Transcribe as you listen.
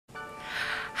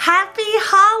Happy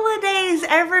holidays,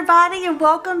 everybody, and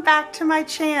welcome back to my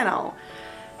channel.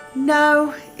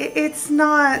 No, it's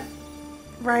not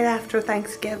right after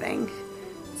Thanksgiving.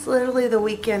 It's literally the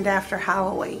weekend after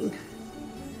Halloween.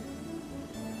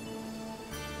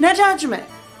 No judgment.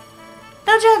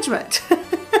 No judgment.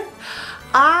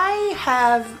 I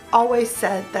have always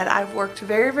said that I've worked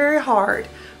very, very hard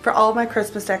for all of my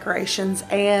Christmas decorations,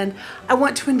 and I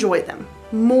want to enjoy them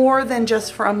more than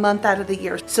just for a month out of the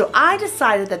year. So I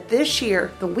decided that this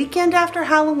year, the weekend after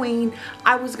Halloween,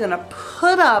 I was gonna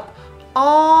put up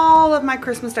all of my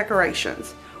Christmas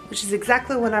decorations, which is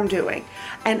exactly what I'm doing.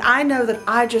 And I know that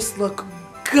I just look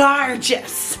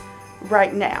gorgeous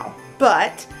right now,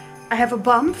 but I have a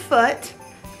bum foot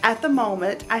at the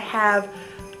moment. I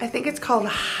think it's called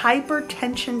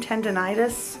hypertension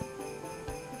tendonitis,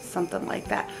 something like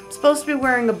that. I'm supposed to be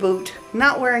wearing a boot,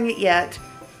 not wearing it yet.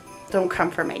 Don't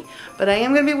come for me. But I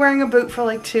am going to be wearing a boot for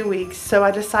like 2 weeks. So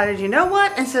I decided, you know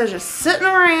what? Instead of just sitting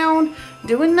around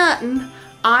doing nothing,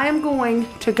 I am going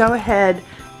to go ahead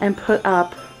and put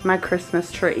up my Christmas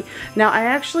tree. Now I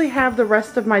actually have the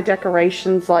rest of my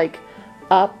decorations like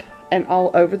up and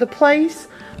all over the place,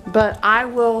 but I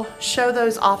will show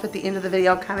those off at the end of the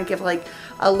video. I'll kind of give like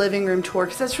a living room tour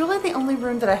because that's really the only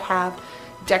room that I have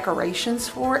decorations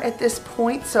for at this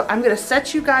point. So I'm going to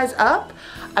set you guys up.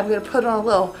 I'm going to put on a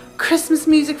little Christmas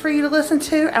music for you to listen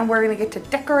to, and we're going to get to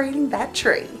decorating that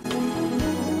tree.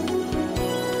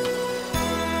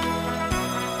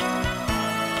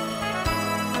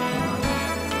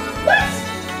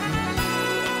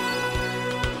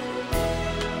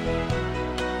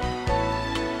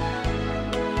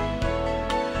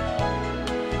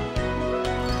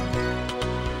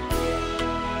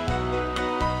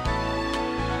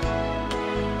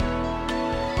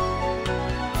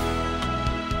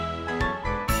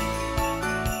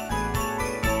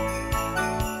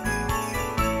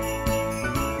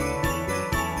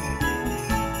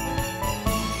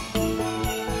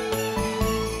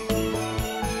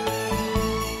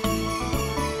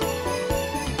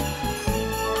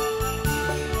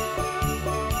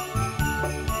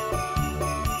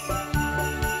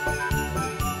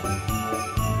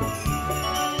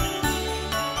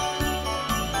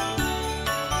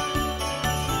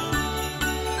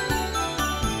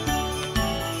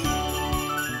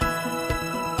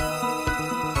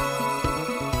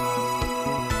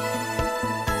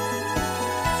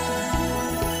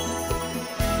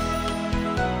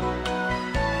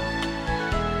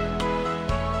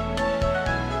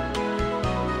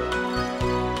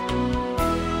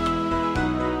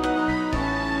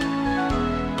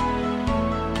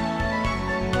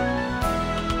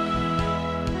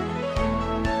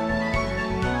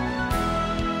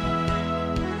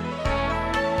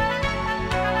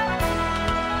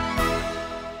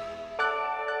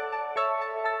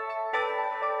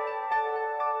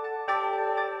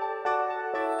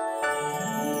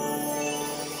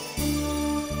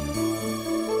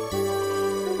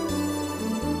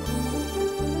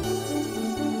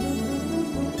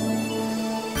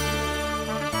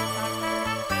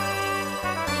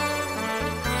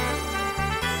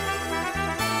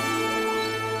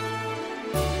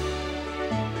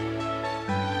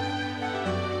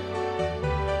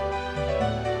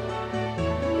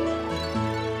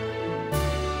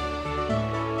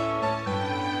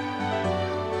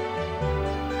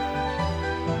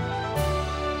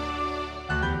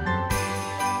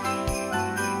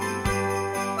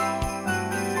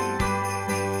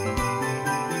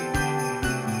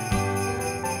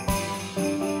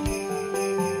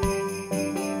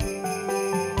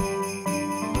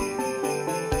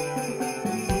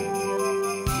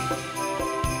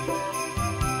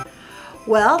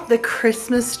 Well, the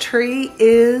Christmas tree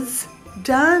is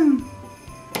done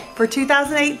for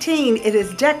 2018. It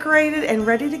is decorated and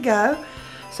ready to go.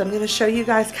 So I'm going to show you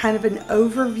guys kind of an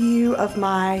overview of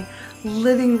my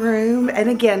living room. And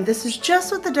again, this is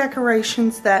just with the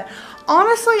decorations that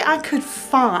honestly I could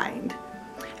find.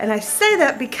 And I say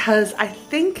that because I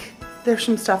think there's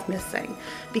some stuff missing.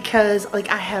 Because like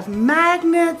I have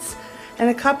magnets and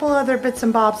a couple other bits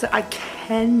and bobs that I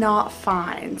cannot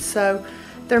find. So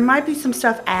there might be some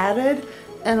stuff added,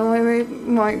 and I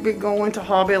might be going to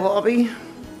Hobby Lobby.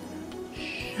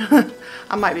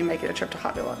 I might be making a trip to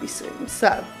Hobby Lobby soon.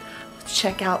 So let's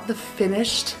check out the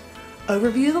finished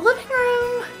overview of the living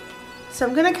room. So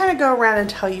I'm gonna kind of go around and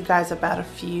tell you guys about a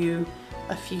few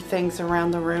things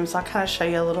around the room. So I'll kind of show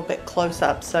you a little bit close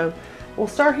up. So we'll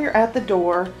start here at the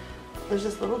door. there's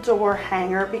this little door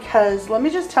hanger because let me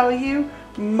just tell you,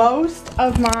 most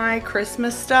of my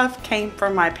Christmas stuff came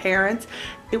from my parents.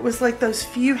 It was like those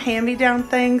few hand-me-down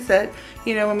things that,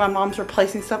 you know, when my mom's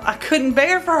replacing stuff, I couldn't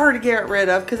bear for her to get rid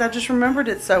of because I just remembered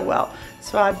it so well.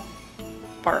 So I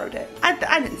borrowed it.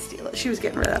 I didn't steal it. She was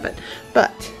getting rid of it.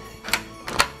 But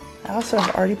I also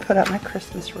have already put up my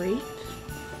Christmas wreath.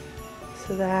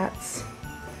 So that's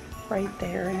right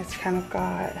there, and it's kind of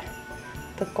got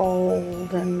the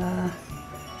gold and the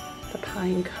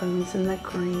pine cones and the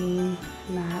green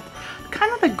and that.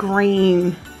 Kind of the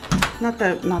green, not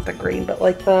the green, but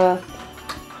like the,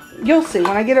 you'll see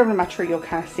when I get over to my tree, you'll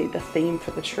kind of see the theme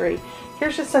for the tree.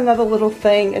 Here's just another little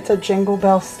thing. It's a Jingle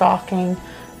Bell stocking.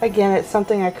 Again, it's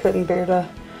something I couldn't bear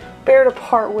to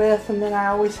part with. And then I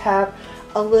always have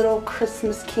a little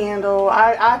Christmas candle.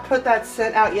 I put that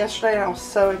scent out yesterday and I was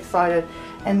so excited.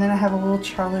 And then I have a little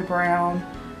Charlie Brown.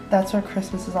 That's what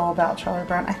Christmas is all about, Charlie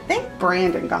Brown. I think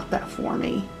Brandon got that for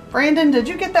me. Brandon, did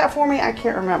you get that for me? I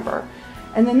can't remember.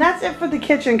 And then that's it for the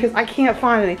kitchen because I can't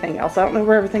find anything else. I don't know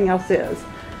where everything else is.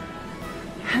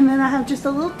 And then I have just a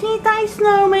little teeny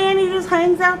snowman. He just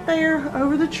hangs out there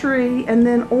over the tree. And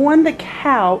then on the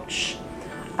couch,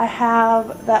 I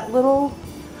have that little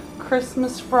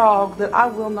Christmas frog that I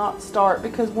will not start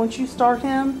because once you start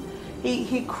him,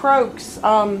 he croaks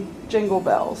jingle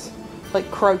bells, like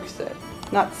croaks it,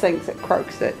 not sings it,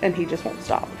 croaks it, and he just won't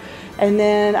stop. And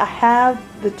then I have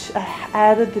I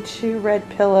added the 2 red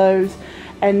pillows,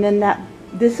 and then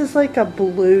this is like a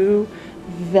blue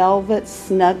velvet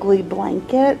snuggly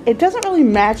blanket. It doesn't really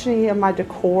match any of my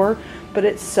decor, but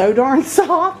it's so darn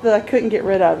soft that I couldn't get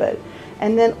rid of it.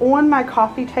 And then on my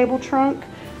coffee table trunk,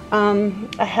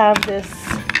 I have this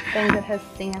thing that has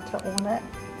Santa on it,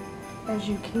 as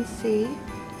you can see,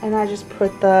 and I just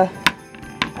put all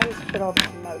the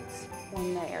notes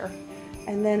on there.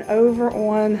 And then over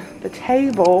on the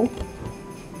table,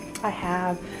 I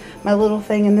have my little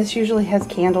thing, and this usually has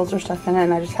candles or stuff in it,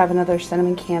 and I just have another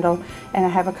cinnamon candle, and I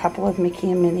have a couple of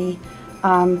Mickey and Minnie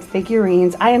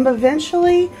figurines. I am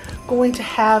eventually going to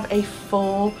have a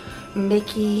full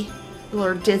Mickey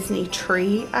or Disney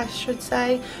tree, I should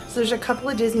say. So there's a couple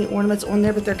of Disney ornaments on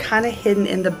there, but they're kind of hidden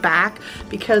in the back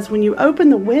because when you open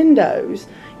the windows,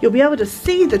 you'll be able to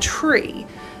see the tree.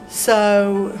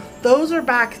 So those are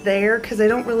back there because they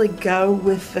don't really go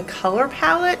with the color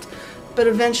palette, but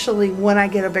eventually when I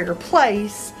get a bigger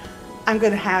place, I'm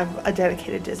going to have a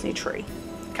dedicated Disney tree.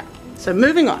 Okay, so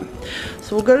moving on.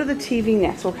 So we'll go to the TV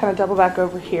next. We'll kind of double back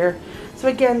over here. So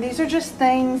again, these are just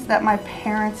things that my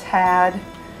parents had,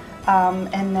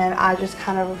 and then I just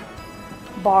kind of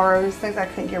borrowed things I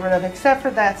couldn't get rid of, except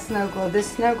for that snow globe. This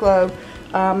snow globe,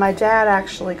 my dad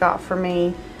actually got for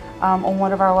me on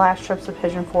one of our last trips to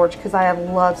Pigeon Forge because I have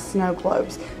loved snow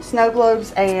globes. Snow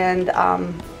globes and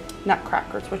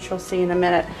nutcrackers, which you'll see in a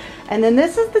minute. And then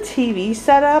this is the TV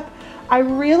setup. I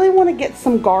really want to get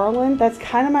some garland. That's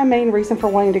kind of my main reason for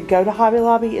wanting to go to Hobby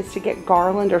Lobby, is to get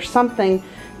garland or something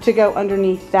to go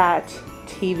underneath that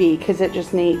TV because it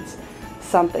just needs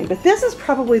something. But this is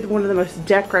probably one of the most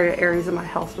decorated areas of my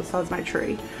house besides my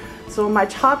tree. So on my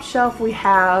top shelf we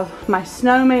have my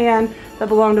snowman that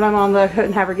belonged to my mom that I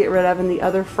couldn't have her get rid of, and the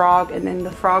other frog, and then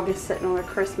the frog is sitting on a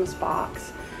Christmas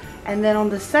box. And then on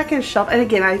the second shelf, and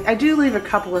again I do leave a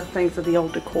couple of things of the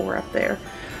old decor up there.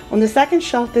 On the second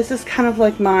shelf, this is kind of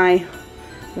like my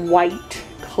white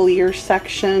clear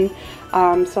section.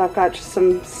 So I've got just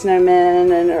some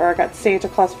snowmen, or I got Santa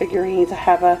Claus figurines. I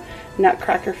have a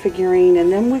Nutcracker figurine,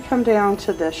 and then we come down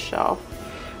to this shelf,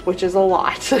 which is a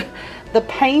lot. The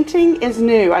painting is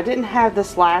new. I didn't have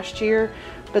this last year,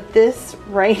 but this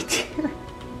right here.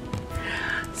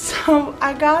 So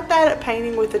I got that at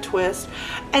Painting with a Twist,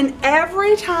 and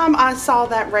every time I saw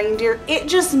that reindeer, it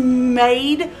just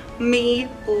made me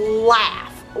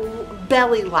laugh,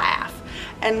 belly laugh.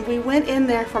 And we went in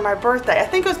there for my birthday. I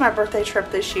think it was my birthday trip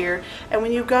this year. And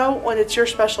when you go, when it's your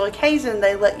special occasion,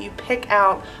 they let you pick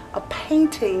out a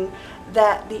painting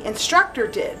that the instructor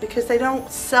did, because they don't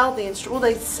sell the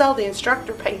they sell the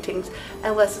instructor paintings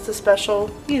unless it's a special,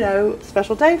 you know,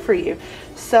 special day for you.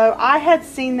 So I had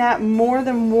seen that more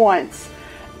than once,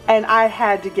 and I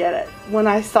had to get it. When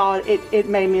I saw it, it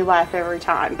made me laugh every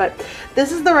time. But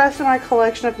this is the rest of my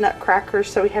collection of nutcrackers.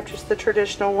 So we have just the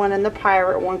traditional one and the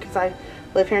pirate one, because I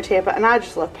live here in Tampa and I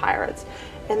just love pirates.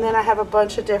 And then I have a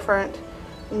bunch of different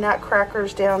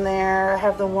nutcrackers down there. I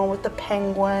have the one with the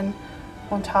penguin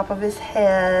on top of his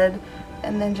head,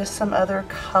 and then just some other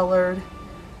colored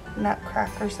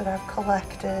nutcrackers that I've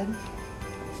collected.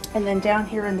 And then down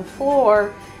here in the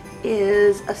floor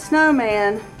is a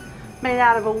snowman made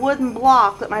out of a wooden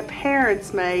block that my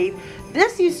parents made.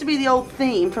 This used to be the old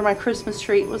theme for my Christmas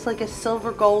tree. It was like a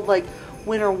silver gold, like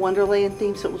Winter Wonderland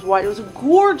theme, so it was white. It was a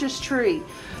gorgeous tree,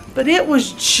 but it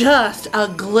was just a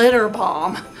glitter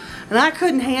bomb, and I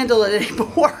couldn't handle it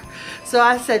anymore. So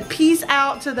I said peace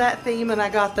out to that theme, and I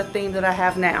got the theme that I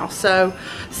have now. So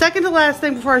second to last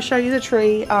thing before I show you the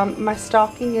tree, my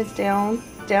stocking is down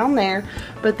there,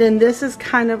 but then this is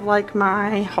kind of like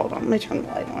my, hold on, let me turn the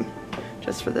light on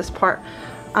just for this part.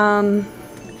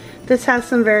 This has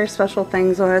some very special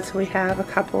things on it. So we have a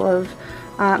couple of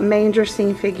manger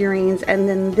scene figurines, and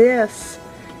then this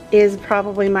is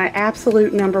probably my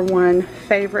absolute #1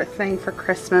 favorite thing for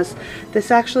Christmas.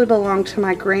 This actually belonged to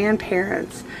my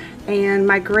grandparents, and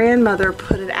my grandmother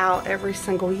put it out every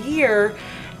single year,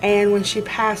 and when she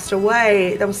passed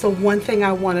away, that was the one thing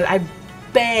I wanted. I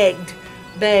begged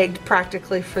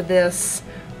practically for this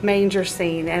manger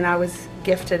scene, and I was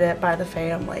gifted it by the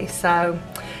family. So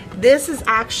this is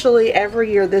actually,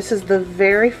 every year, this is the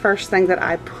very first thing that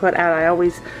I put out. I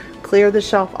always clear the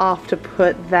shelf off to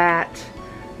put that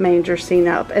manger scene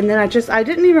up, and then I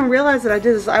didn't even realize that I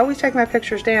did this. I always take my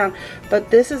pictures down,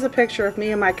 but this is a picture of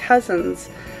me and my cousins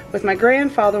with my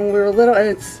grandfather when we were little, and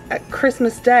it's at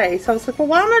Christmas Day. So I was like, well,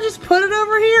 why don't I just put it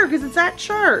over here, because it's at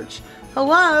church.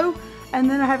 Hello. And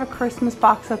then I have a Christmas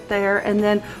box up there, and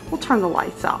then we'll turn the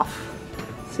lights off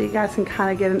so you guys can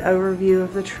kind of get an overview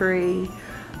of the tree.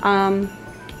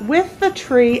 With the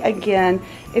tree, again,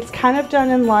 it's kind of done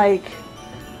in like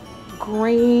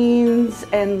greens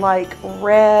and like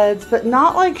reds, but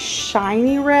not like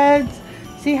shiny reds.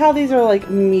 See how these are like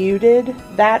muted?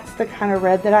 That's the kind of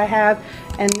red that I have.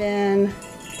 And then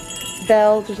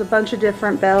bells, there's a bunch of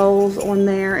different bells on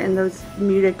there in those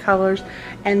muted colors.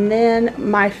 And then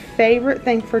my favorite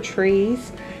thing for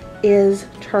trees is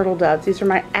turtle doves. These are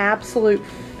my absolute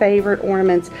favorite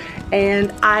ornaments,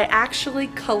 and I actually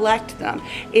collect them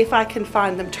if I can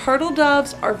find them. Turtle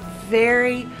doves are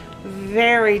very,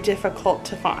 very difficult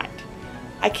to find.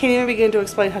 I can't even begin to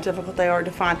explain how difficult they are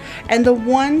to find. And the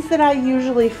ones that I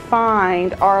usually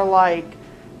find are like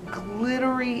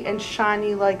glittery and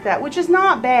shiny like that, which is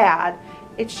not bad.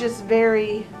 It's just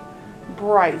very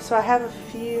bright. So I have a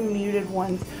few muted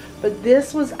ones, but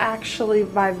this was actually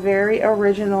my very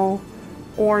original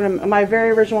ornament, my very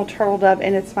original turtle dove,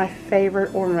 and it's my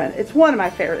favorite ornament. It's one of my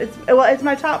favorites. It's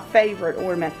my top favorite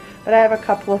ornament, but I have a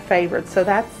couple of favorites. So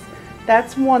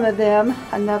that's one of them.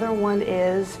 Another one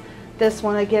is this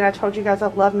one. Again, I told you guys I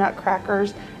love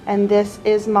nutcrackers, and this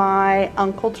is my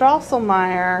Uncle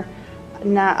Drosselmeyer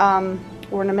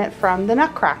ornament from the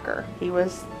Nutcracker. He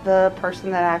was the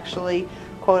person that actually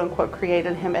quote unquote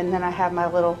created him. And then I have my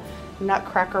little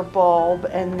nutcracker bulb,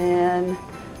 and then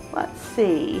let's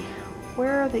see,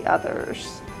 where are the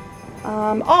others?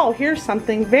 Oh, here's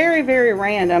something very, very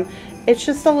random. It's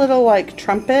just a little like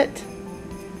trumpet.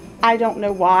 I don't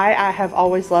know why. I have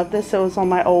always loved this. It was on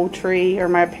my old tree, or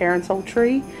my parents' old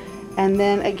tree. And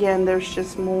then again, there's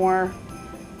just more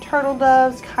turtle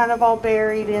doves kind of all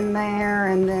buried in there.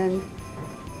 And then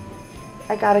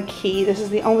I got a key. This is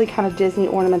the only kind of Disney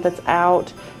ornament that's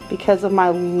out because of my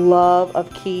love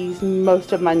of keys.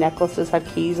 Most of my necklaces have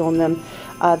keys on them.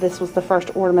 This was the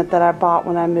first ornament that I bought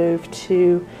when I moved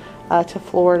to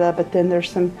Florida. But then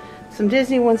there's some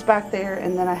Disney ones back there,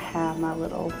 and then I have my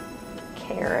little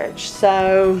carriage.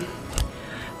 So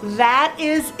that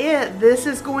is it. This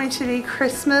is going to be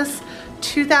Christmas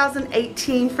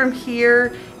 2018 from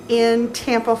here in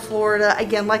Tampa, Florida.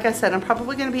 Again, like I said, I'm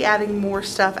probably going to be adding more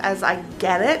stuff as I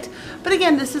get it. But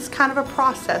again, this is kind of a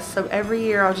process. So every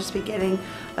year I'll just be getting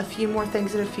a few more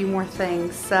things and a few more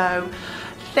things. So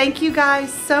thank you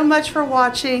guys so much for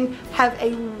watching. Have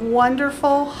a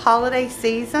wonderful holiday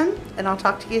season, and I'll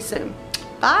talk to you soon.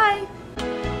 Bye.